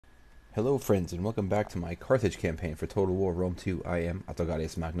Hello friends and welcome back to my Carthage campaign for Total War Rome 2. I am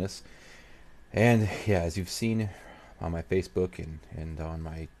Autogares Magnus. And yeah, as you've seen on my Facebook and on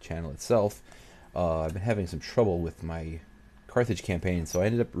my channel itself, I've been having some trouble with my Carthage campaign, so I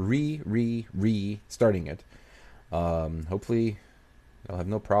ended up starting it. Hopefully I'll have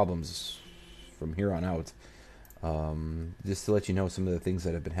no problems from here on out. Just to let you know some of the things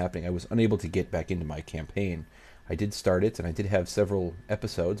that have been happening. I was unable to get back into my campaign. I did start it, and I did have several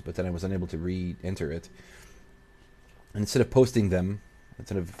episodes, but then I was unable to re-enter it. And instead of posting them,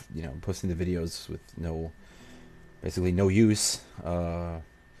 instead of posting the videos with basically no use, I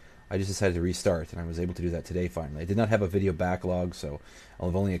just decided to restart, and I was able to do that today finally. I did not have a video backlog, so I'll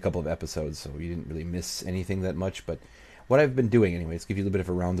have only a couple of episodes, so you didn't really miss anything that much. But what I've been doing, anyway, let's give you a little bit of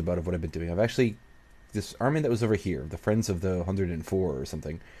a roundabout of what I've been doing. I've actually this army that was over here, the Friends of the 104 or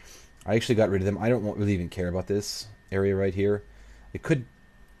something. I actually got rid of them. I don't really even care about this area right here. It could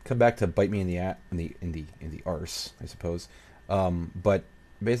come back to bite me in the arse, I suppose. But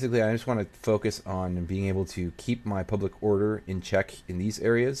basically, I just want to focus on being able to keep my public order in check in these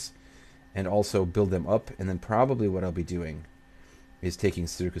areas, and also build them up. And then probably what I'll be doing is taking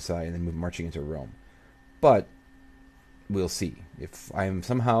Syracusai and then marching into Rome. But we'll see. If I'm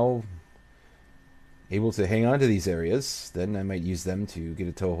somehow able to hang on to these areas, then I might use them to get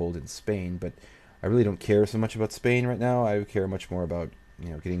a toehold in Spain. But I really don't care so much about Spain right now. I care much more about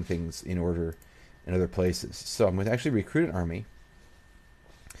getting things in order in other places. So I'm going to actually recruit an army,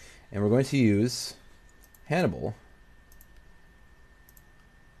 and we're going to use Hannibal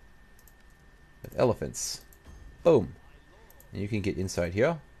with elephants. Boom. And you can get inside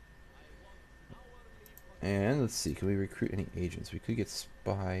here. And let's see, can we recruit any agents? We could get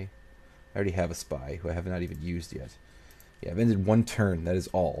spy. I already have a spy who I have not even used yet. Yeah, I've ended one turn, that is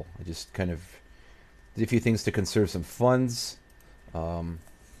all. I just kind of did a few things to conserve some funds. And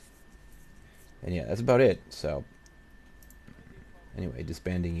yeah, that's about it. So, anyway,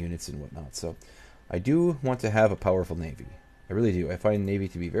 disbanding units and whatnot. So, I do want to have a powerful navy. I really do. I find navy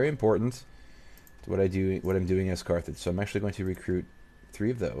to be very important to what I'm doing as Carthage. So I'm actually going to recruit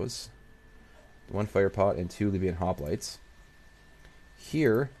 3 of those. 1 firepot and 2 Libyan hoplites.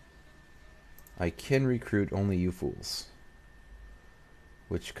 Here, I can recruit only you fools,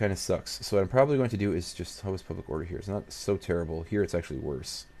 which kind of sucks. So what I'm probably going to do is just, how is public order here? It's not so terrible. Here it's actually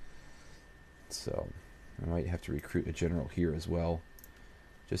worse. So I might have to recruit a general here as well,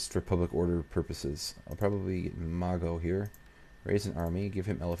 just for public order purposes. I'll probably get Mago here, raise an army, give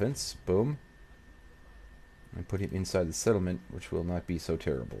him elephants, boom, and put him inside the settlement, which will not be so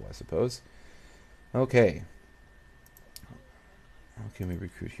terrible, I suppose. Okay. How can we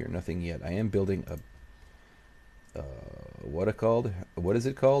recruit here? Nothing yet. I am building a what is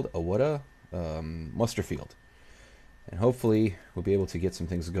it called? Muster field. And hopefully we'll be able to get some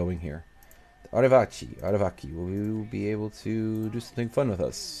things going here. The Arevaki will be able to do something fun with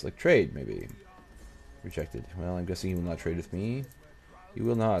us, like trade, maybe. Rejected. Well, I'm guessing you will not trade with me. You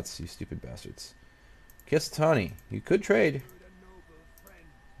will not, you stupid bastards. Kestani, you could trade.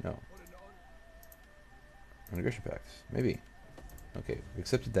 No. Non-aggression pact, maybe. Okay, we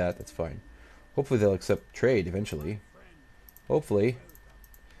accepted that, that's fine. Hopefully they'll accept trade eventually. Hopefully.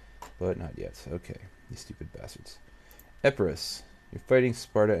 But not yet. Okay, these stupid bastards. Epirus, you're fighting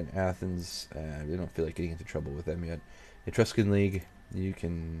Sparta and Athens. We don't feel like getting into trouble with them yet. Etruscan League, you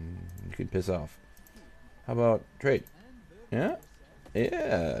can piss off. How about trade? Yeah?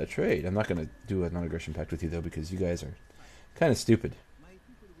 Yeah, trade. I'm not going to do a non-aggression pact with you, though, because you guys are kind of stupid.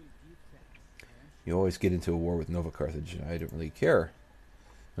 You always get into a war with Nova Carthage, and I don't really care.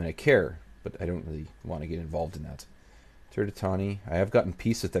 I mean, I care, but I don't really want to get involved in that. Turdetani, I have gotten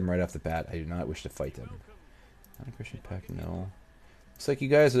peace with them right off the bat. I do not wish to fight them. Non-aggression pact, no. Looks like you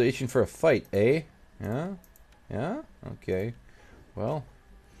guys are itching for a fight, eh? Yeah? Yeah? Okay. Well,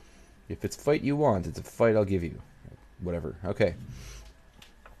 if it's fight you want, it's a fight I'll give you. Whatever. Okay.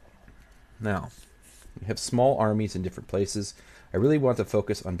 Now, we have small armies in different places. I really want to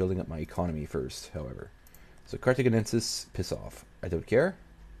focus on building up my economy first, however. So Cartaginensis, piss off. I don't care.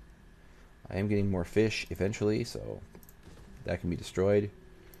 I am getting more fish eventually, so that can be destroyed.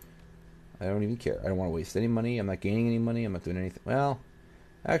 I don't even care. I don't want to waste any money. I'm not gaining any money. I'm not doing anything. Well,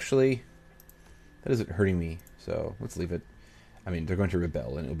 actually, that isn't hurting me, so let's leave it. I mean, they're going to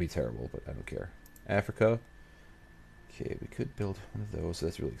rebel, and it'll be terrible, but I don't care. Africa. Okay, we could build one of those.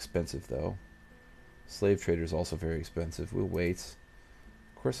 That's really expensive, though. Slave trader is also very expensive. We'll wait.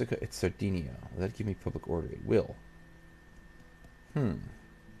 Corsica, it's Sardinia. Will that give me public order? It will. Magna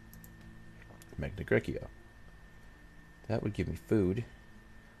Grecia. That would give me food.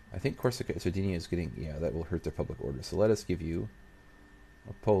 I think Corsica and Sardinia is getting... Yeah, that will hurt their public order. So let us give you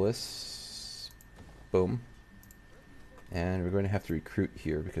a polis. Boom. And we're going to have to recruit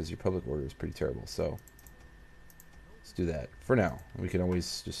here because your public order is pretty terrible. So let's do that for now. We can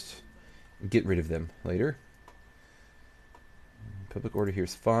always just get rid of them later. Public order here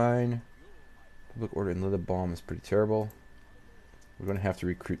is fine. Public order in Lillebomb is pretty terrible. We're going to have to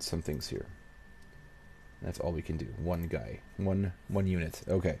recruit some things here. That's all we can do. One guy. One unit.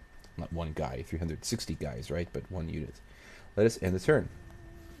 Okay. Not one guy. 360 guys, right? But one unit. Let us end the turn.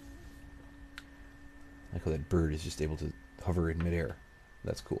 I like how that bird is just able to hover in midair.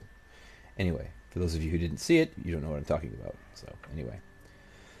 That's cool. Anyway, for those of you who didn't see it, you don't know what I'm talking about. So, anyway.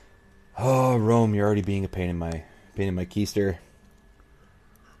 Oh, Rome, you're already being a pain in my keister.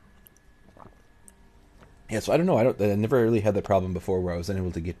 Yeah, so I don't know. I never really had that problem before where I was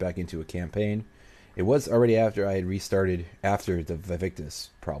unable to get back into a campaign. It was already after I had restarted after the Vivictus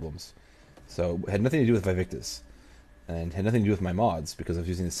problems. So it had nothing to do with Vivictus. And had nothing to do with my mods, because I was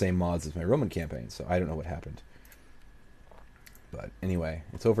using the same mods as my Roman campaign, so I don't know what happened. But anyway,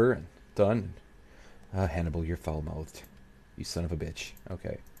 it's over and done. Hannibal, you're foul-mouthed. You son of a bitch.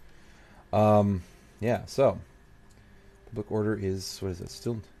 Okay. Yeah, so. Public order is, what is it,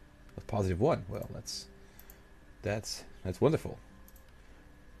 still a +1. Well, that's wonderful.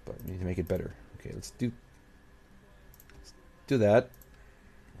 But we need to make it better. Okay, let's do that.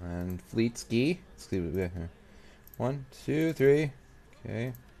 And fleet ski. Let's leave it here. 1, 2, 3.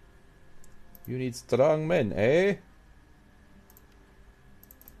 Okay. You need strong men, eh?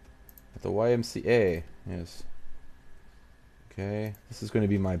 At the YMCA. Yes. Okay. This is going to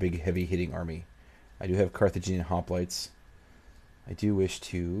be my big heavy hitting army. I do have Carthaginian hoplites. I do wish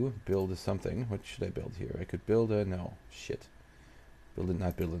to build something. What should I build here? I could build a... No. Shit.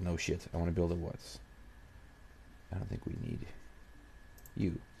 Not build a no shit. I want to build a what? I don't think we need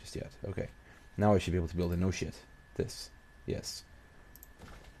you just yet. Okay. Now I should be able to build a no shit. This. Yes.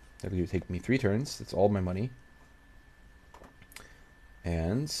 That would take me 3 turns. That's all my money.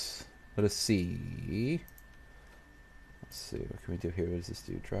 And let us see. Let's see. What can we do here? What does this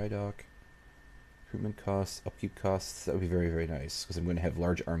do? Dry dock. Recruitment costs. Upkeep costs. That would be very, very nice. Because I'm going to have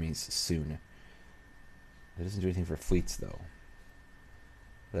large armies soon. That doesn't do anything for fleets, though.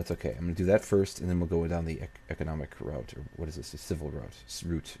 But that's okay. I'm going to do that first, and then we'll go down the economic route. Or what is this? A civil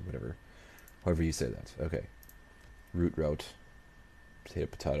route. Whatever. However you say that. Okay. Route.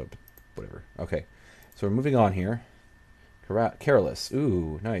 Potato, whatever. Okay. So we're moving on here. Carolus.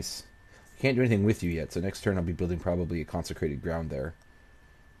 Ooh, nice. I can't do anything with you yet, so next turn I'll be building probably a consecrated ground there.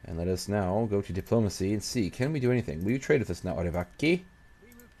 And let us now go to diplomacy and see. Can we do anything? Will you trade with us now, Arevaki?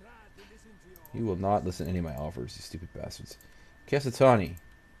 You will not listen to any of my offers, you stupid bastards. Casatani.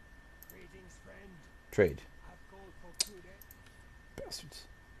 Trade. Bastards.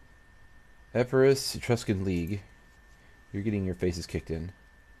 Epirus, Etruscan League. You're getting your faces kicked in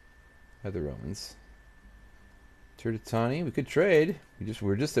by the Romans. Turdetani, we could trade.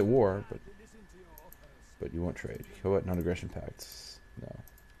 We're just at war, but you won't trade. What non-aggression pacts? No.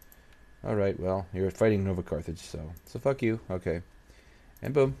 All right, well, you're fighting Nova Carthage, so fuck you. Okay,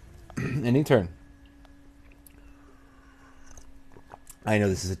 and boom, ending turn. I know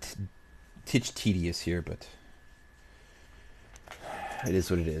this is a titch tedious here, but it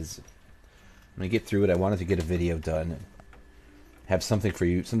is what it is. I'm gonna get through it. I wanted to get a video done, and have something for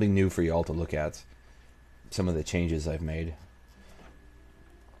you, something new for you all to look at. Some of the changes I've made.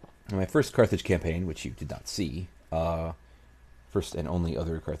 In my first Carthage campaign, which you did not see, first and only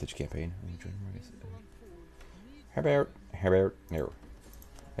other Carthage campaign. Herbert, no.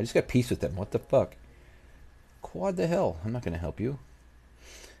 I just got peace with them. What the fuck? Quad the hell. I'm not going to help you.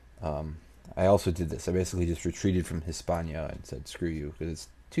 I also did this. I basically just retreated from Hispania and said, screw you, because it's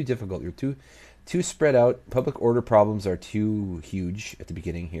too difficult. You're too spread out. Public order problems are too huge at the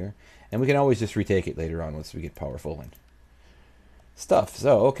beginning here. And we can always just retake it later on once we get powerful and stuff.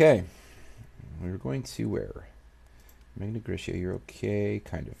 So, okay. We're going to where? Magna Graecia, you're okay,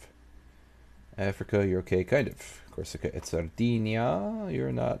 kind of. Africa, you're okay, kind of. Corsica and Sardinia,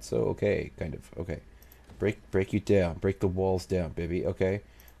 you're not so okay, kind of. Okay. Break you down. Break the walls down, baby. Okay.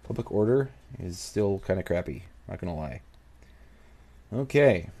 Public order is still kind of crappy. Not gonna lie.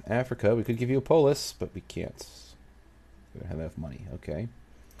 Okay. Africa, we could give you a polis, but we can't. We don't have enough money. Okay.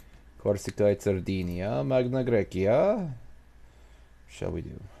 Corsica and Sardinia, Magna Graecia. Shall we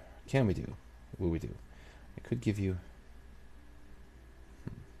do? Can we do? Will we do? I could give you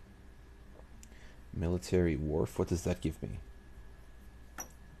military wharf. What does that give me?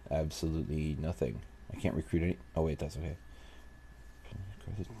 Absolutely nothing. I can't recruit any. Oh wait, that's okay.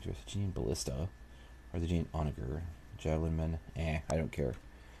 Carthaginian ballista, Carthaginian onager, javelin men. I don't care.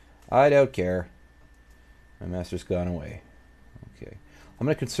 I don't care. My master's gone away. Okay. I'm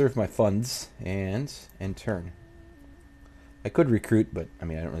going to conserve my funds and end turn. I could recruit, but I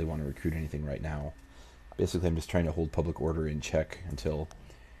mean, I don't really want to recruit anything right now. Basically, I'm just trying to hold public order in check until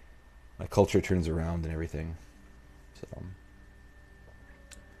my culture turns around and everything. So,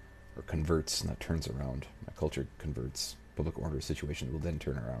 or converts, not turns around. My culture converts. Public order situation will then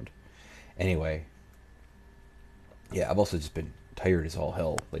turn around. Anyway, yeah, I've also just been tired as all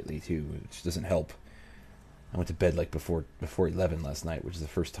hell lately too, which doesn't help. I went to bed like before 11 last night, which is the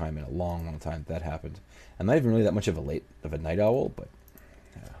first time in a long time that happened. I'm not even really that much of a night owl, but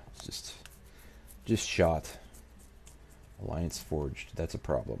yeah, it's just shot. Alliance forged. That's a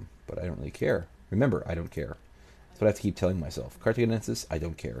problem, but I don't really care. Remember, I don't care. That's what I have to keep telling myself. Carthagenensis, I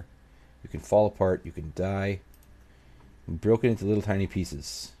don't care. You can fall apart. You can die. You're broken into little tiny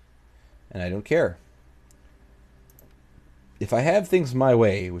pieces, and I don't care. If I have things my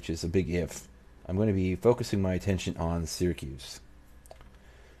way, which is a big if, I'm going to be focusing my attention on Syracuse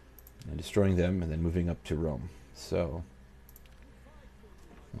and destroying them and then moving up to Rome. So,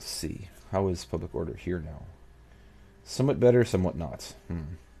 let's see. How is public order here now? Somewhat better, somewhat not.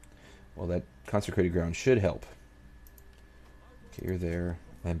 Well, that consecrated ground should help. Okay, you're there.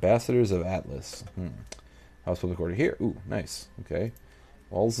 Ambassadors of Atlas. How's public order here? Ooh, nice. Okay.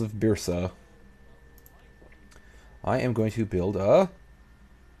 Walls of Byrsa. I am going to build a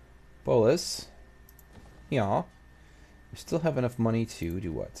polis. Yeah. We still have enough money to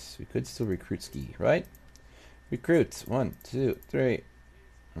do what? We could still recruit ski, right? Recruit. 1, 2, 3.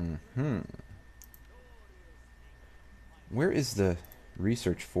 Where is the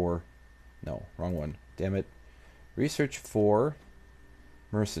research for... No, wrong one. Damn it. Research for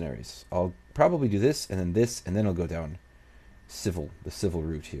mercenaries. I'll probably do this, and then I'll go down the civil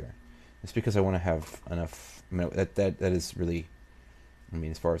route here. It's because I want to have enough... I mean, that is really... I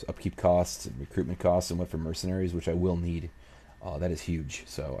mean, as far as upkeep costs and recruitment costs and what for mercenaries, which I will need, that is huge.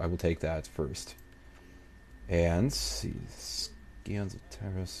 So I will take that first. And let's see, Scions of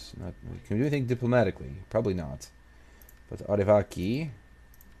Terrace. Not. Can we do anything diplomatically? Probably not. But Arevaki.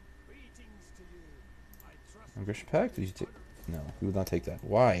 Aggression Pact? Did you take? No, we would not take that.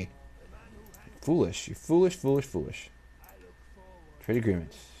 Why? Foolish. You're foolish, foolish, foolish. Trade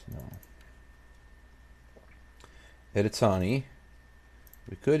agreement. No. Editani.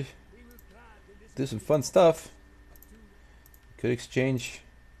 We could do some fun stuff. We could exchange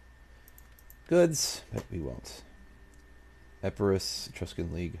goods, but we won't. Epirus,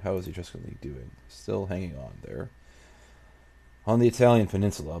 Etruscan League. How is the Etruscan League doing? Still hanging on there. On the Italian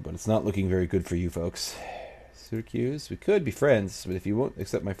peninsula, but it's not looking very good for you folks. Syracuse. We could be friends, but if you won't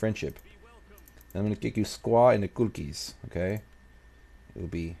accept my friendship, then I'm going to kick you squaw in the kulkis, okay? It'll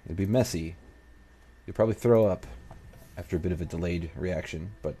be messy. You'll probably throw up after a bit of a delayed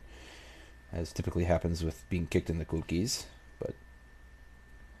reaction, but as typically happens with being kicked in the kulkis.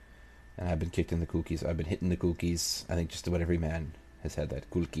 And I've been kicked in the kulkis. I've been hitting the kulkis. I think just about every man has had that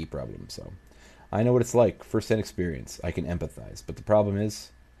kulki problem. So I know what it's like. First-hand experience. I can empathize. But the problem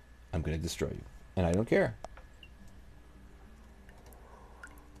is, I'm going to destroy you. And I don't care.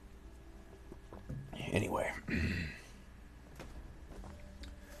 Anyway.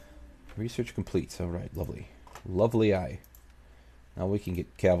 Research complete. All right. Lovely. Lovely eye. Now we can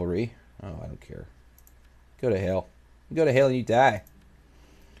get cavalry. Oh, I don't care. Go to hell. You go to hell and you die.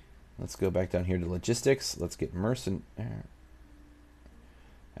 Let's go back down here to logistics. Let's get mercen...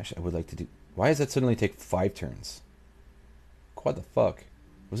 Actually, I would like to do... Why does that suddenly take 5 turns? What the fuck?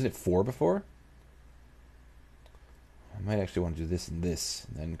 Wasn't it 4 before? I might actually want to do this and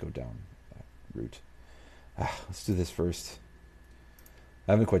then go down that route. Let's do this first.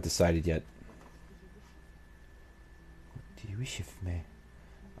 I haven't quite decided yet. What do you wish of me?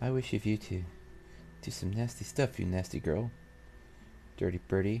 I wish of you to do some nasty stuff, you nasty girl. Dirty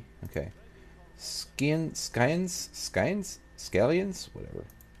birdie. Okay. Scallions? Whatever.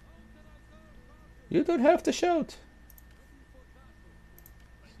 You don't have to shout.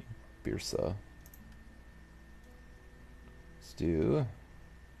 Byrsa. Let's do...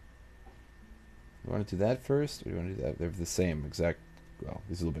 You want to do that first? Or do you want to do that? They're the same exact... Well,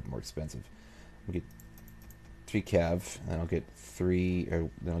 this is a little bit more expensive. I'll get 3 cav, and then I'll get 3... Or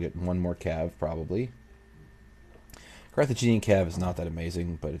then I'll get 1 more cav, probably. Carthaginian cav is not that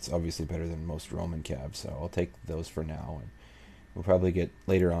amazing, but it's obviously better than most Roman cav, so I'll take those for now. And we'll probably get,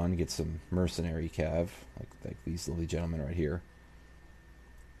 later on, get some mercenary cav, like these lovely gentlemen right here.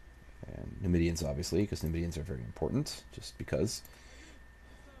 And Numidians, obviously, because Numidians are very important, just because.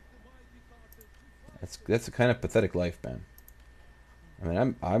 That's a kind of pathetic life, man. I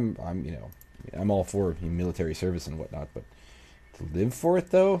mean, I'm you know, I'm all for military service and whatnot, but to live for it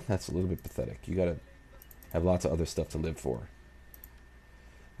though, that's a little bit pathetic. You gotta have lots of other stuff to live for.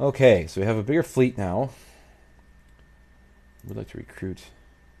 Okay, so we have a bigger fleet now. We'd like to recruit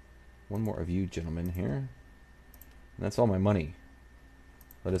one more of you gentlemen here. And that's all my money.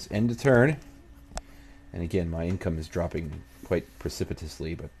 Let us end the turn. And again, my income is dropping quite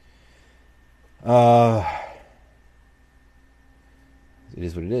precipitously, but it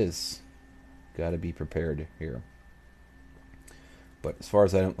is what it is. Gotta be prepared here. But as far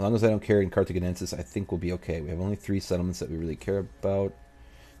as as long as I don't carry in Carthaginensis, I think we'll be okay. We have only 3 settlements that we really care about.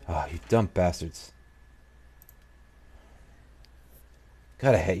 Ah, you dumb bastards.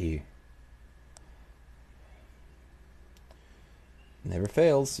 Gotta hate you. Never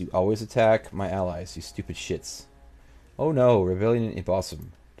fails. You always attack my allies, you stupid shits. Oh no, rebellion in Bossum.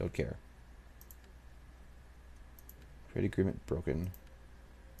 Don't care. Trade agreement broken.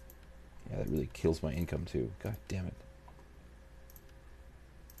 Yeah, that really kills my income too. God damn it.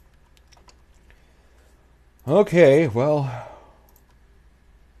 Okay, well.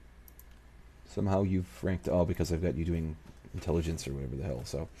 Somehow you've ranked all because I've got you doing intelligence or whatever the hell.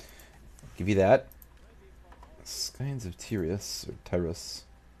 So, give you that. Scions of Tyrus, or Tyrus.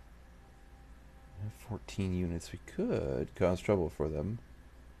 14 units. We could cause trouble for them.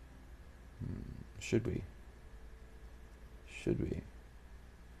 Should we? Should we?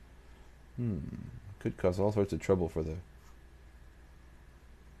 Could cause all sorts of trouble for the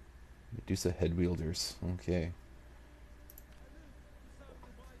Medusa head wielders. Okay.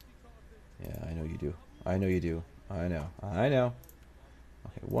 Yeah, I know you do. I know you do. I know. I know.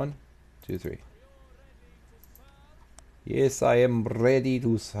 Okay, 1, 2, 3. Yes, I am ready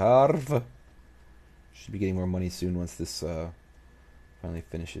to serve. Should be getting more money soon once this finally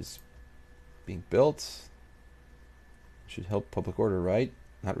finishes being built. Should help public order, right?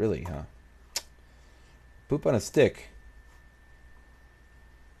 Not really, huh? Poop on a stick.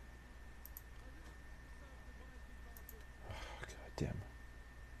 Oh, God damn.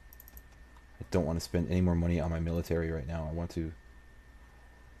 I don't want to spend any more money on my military right now. I want to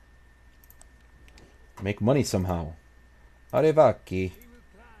make money somehow. Arevaki.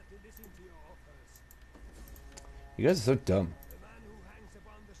 You guys are so dumb.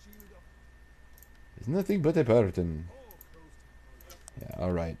 It's nothing but a burden. Yeah,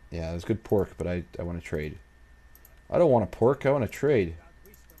 alright. Yeah, there's good pork, but I want to trade. I don't want a pork, I want to trade.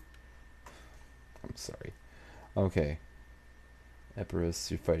 I'm sorry. Okay. Epirus,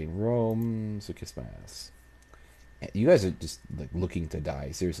 you're fighting Rome, so kiss my ass. You guys are just like looking to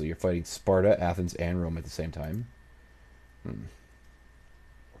die. Seriously, you're fighting Sparta, Athens, and Rome at the same time.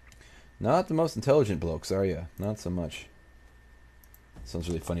 Not the most intelligent blokes, are you? Not so much. Sounds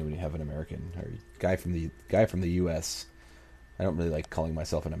really funny when you have an American or guy from the U.S. I don't really like calling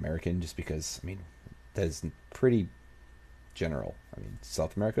myself an American just because, I mean, that is pretty general. I mean,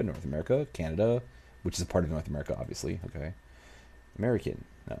 South America, North America, Canada, which is a part of North America, obviously. Okay. American.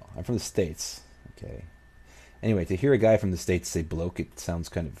 No, I'm from the States. Okay. Anyway, to hear a guy from the States say bloke, it sounds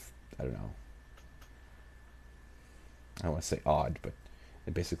kind of, I don't know. I don't want to say odd, but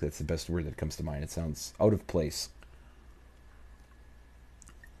basically that's the best word that comes to mind. It sounds out of place.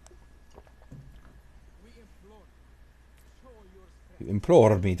 You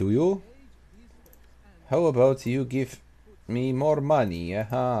implore me, do you? How about you give me more money?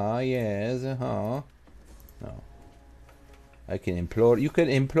 Yes, No. I can implore. You can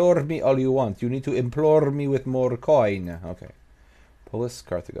implore me all you want. You need to implore me with more coin. Okay. Polis,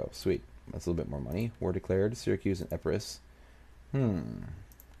 Carthago. Sweet. That's a little bit more money. War declared. Syracuse and Epirus.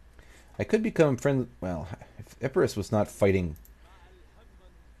 I could become friendly. Well, if Epirus was not fighting,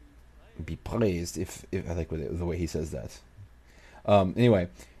 be praised. If I like the way he says that. Anyway,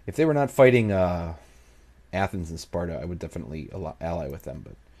 if they were not fighting Athens and Sparta, I would definitely ally with them.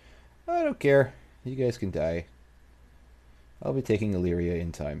 But I don't care. You guys can die. I'll be taking Illyria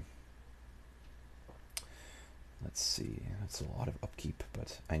in time. Let's see. That's a lot of upkeep,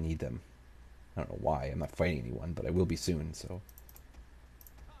 but I need them. I don't know why. I'm not fighting anyone, but I will be soon, so.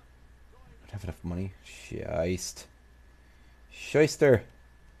 I don't have enough money. Scheist. Scheister.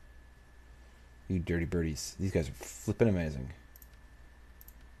 You dirty birdies. These guys are flipping amazing.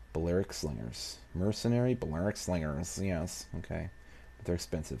 Balearic slingers. Mercenary Balearic slingers. Yes, okay. But they're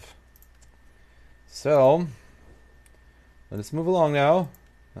expensive. So, let us move along now.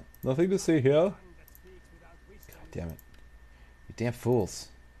 Nothing to see here. God damn it. You damn fools.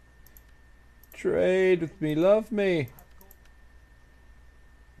 Trade with me, love me.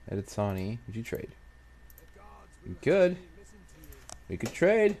 Editsani, would you trade? You could. We could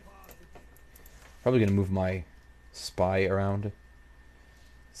trade. Probably gonna move my spy around.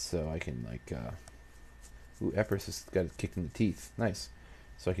 So I can like ooh, Epirus has got it kicked in the teeth. Nice.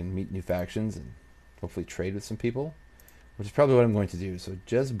 So I can meet new factions and hopefully trade with some people. which is probably what I'm going to do. So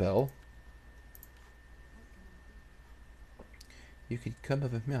Jezebel, you could come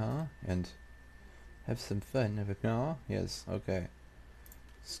over here and have some fun over here. Yes, okay.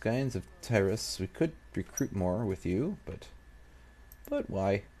 Scions of Tyrus, we could recruit more with you, but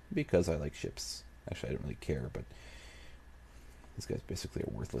why? Because I like ships. Actually, I don't really care, but these guys basically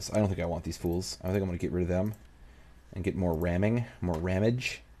are worthless. I don't think I want these fools. I think I'm going to get rid of them and get more ramming, more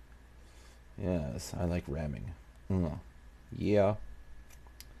rammage. Yes, I like ramming. Yeah.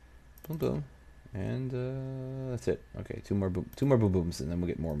 Boom, boom. And that's it. Okay, two more boom booms, and then we'll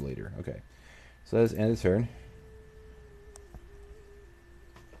get more later. Okay, so that's end of the turn.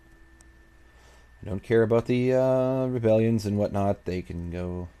 I don't care about the rebellions and whatnot. They can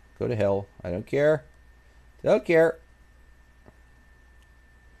go to hell. I don't care. Don't care.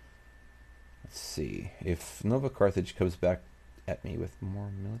 Let's see. If Nova Carthage comes back at me with more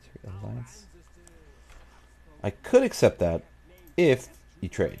military alliance, I could accept that if you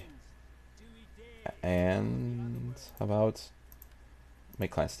trade. And how about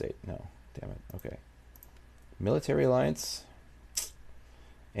make client state? No, damn it. Okay. Military alliance.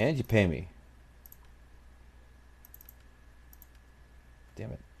 And you pay me.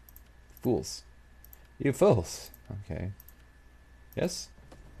 Damn it. Fools. You fools. Okay. Yes?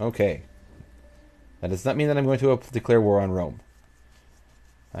 Okay. That does not mean that I'm going to declare war on Rome.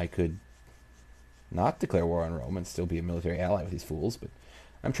 I could not declare war on Rome and still be a military ally with these fools, but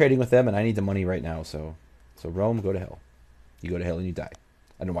I'm trading with them and I need the money right now, so Rome, go to hell. You go to hell and you die.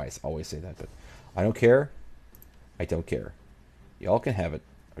 I don't know why I always say that, but I don't care. I don't care. Y'all can have it,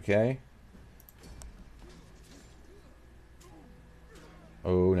 okay?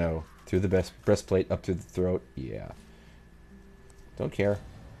 Oh no. Through the breastplate, up to the throat. Yeah. Don't care.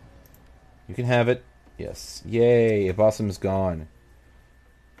 You can have it. Yes. Yay, Abossum's gone.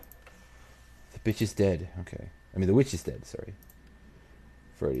 The bitch is dead. Okay. I mean, the witch is dead, sorry.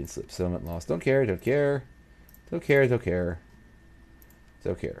 Freudian slip. Settlement lost. Don't care, don't care. Don't care, don't care.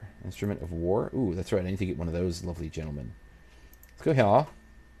 Don't care. Instrument of war. Ooh, that's right. I need to get one of those lovely gentlemen. Let's go here.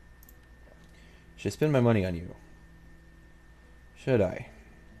 Should I spend my money on you? Should I?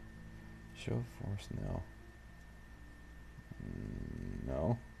 Show force? No.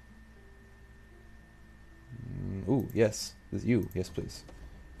 No. Ooh, yes. This is you. Yes, please.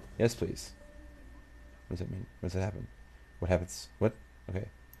 Yes, please. What does that mean? What does that happen? What happens? What? Okay.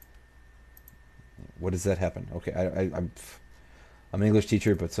 What does that happen? Okay, I'm an English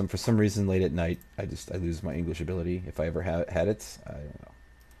teacher, but for some reason late at night I lose my English ability. If I ever had it, I don't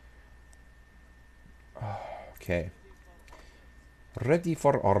know. Okay. Ready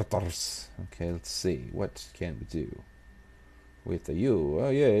for orders. Okay, let's see. What can we do with the you? Oh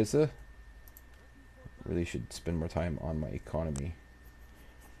yes. Really should spend more time on my economy.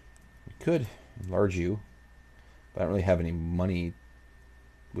 We could enlarge you, but I don't really have any money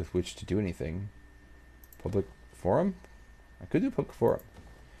with which to do anything. Public forum? I could do public forum,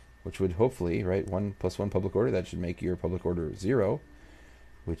 which would hopefully, right, 1 + 1 public order, that should make your public order 0,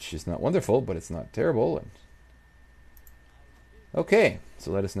 which is not wonderful, but it's not terrible. And okay,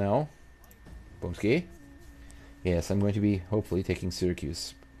 so let us now. Bomsky. Yes, I'm going to be hopefully taking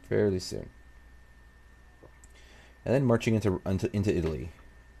Syracuse fairly soon. And then marching into Italy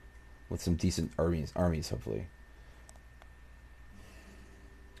with some decent armies hopefully.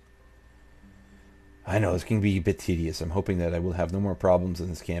 I know this can be a bit tedious. I'm hoping that I will have no more problems in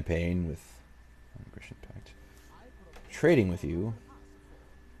this campaign with Aggression Pact. Trading with you.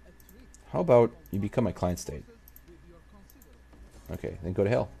 How about you become my client state? Okay, then go to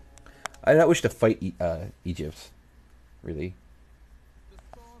hell. I do not wish to fight Egypt, really.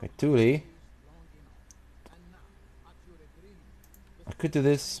 Gaetuli. I could do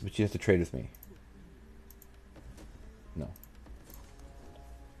this, but you have to trade with me. No.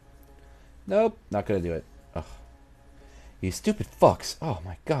 Nope, not gonna do it. Ugh. You stupid fucks. Oh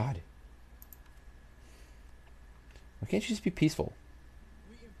my god. Why can't you just be peaceful?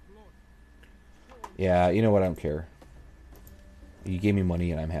 Yeah, you know what? I don't care. You gave me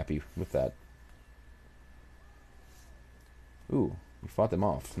money and I'm happy with that. Ooh, you fought them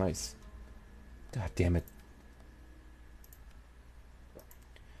off. Nice. God damn it.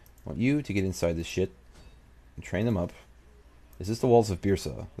 I want you to get inside this shit and train them up. Is this the walls of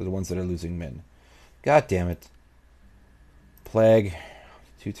Byrsa? They're the ones that are losing men. God damn it. Plague.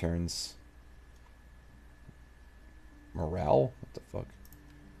 2 turns. Morale? What the fuck?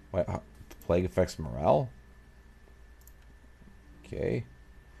 Why, plague affects morale? Okay.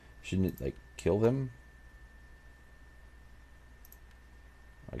 Shouldn't it, like, kill them?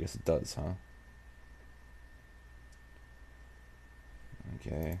 I guess it does, huh?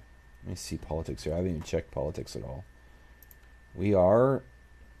 Okay. Let me see politics here. I haven't even checked politics at all. We are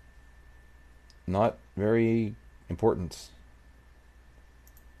not very important.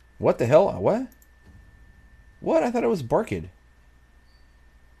 What the hell? What? What? I thought it was Barkid.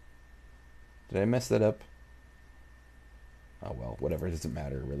 Did I mess that up? Oh well, whatever. It doesn't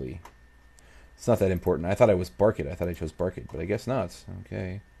matter, really. It's not that important. I thought I was Barkid. I thought I chose Barkid, but I guess not.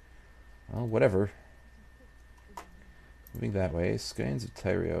 Okay. Well, whatever. Moving that way. Scions of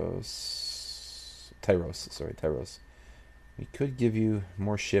Tyros. Tyros. We could give you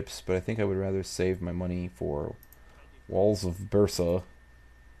more ships, but I think I would rather save my money for Walls of Bursa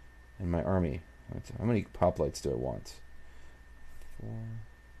and my army. How many hoplites do I want? 4.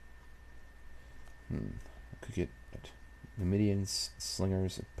 I could get Numidians,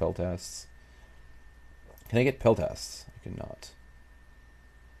 Slingers, Peltasts. Can I get Peltasts? I cannot.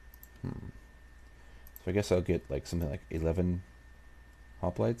 So I guess I'll get like something like 11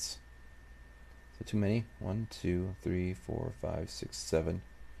 hoplites. Is that too many? 1, 2, 3, 4, 5, 6, 7,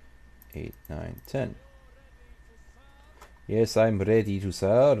 8, 9, 10. Yes, I'm ready to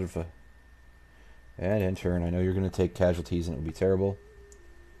serve. And in turn, I know you're going to take casualties and it will be terrible.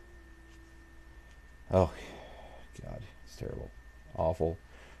 Oh, God, it's terrible. Awful.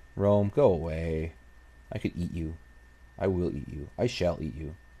 Rome, go away. I could eat you. I will eat you. I shall eat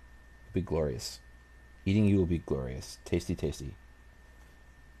you. It'll be glorious. Eating you will be glorious. Tasty, tasty.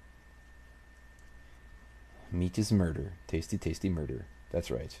 Meat is murder. Tasty, tasty murder.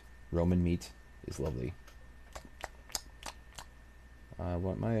 That's right. Roman meat is lovely. I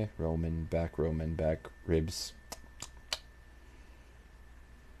want my Roman back ribs.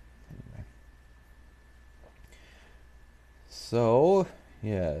 Anyway. So,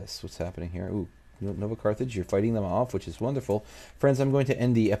 yes, what's happening here? Ooh, Nova Carthage, you're fighting them off, which is wonderful. Friends, I'm going to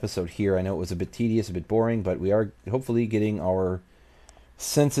end the episode here. I know it was a bit tedious, a bit boring, but we are hopefully getting our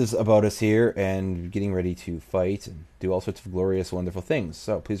senses about us here and getting ready to fight and do all sorts of glorious, wonderful things.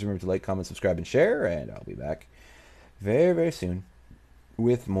 So please remember to like, comment, subscribe, and share, and I'll be back very, very soon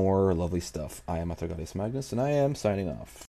with more lovely stuff. I am Arthur Magnus, and I am signing off.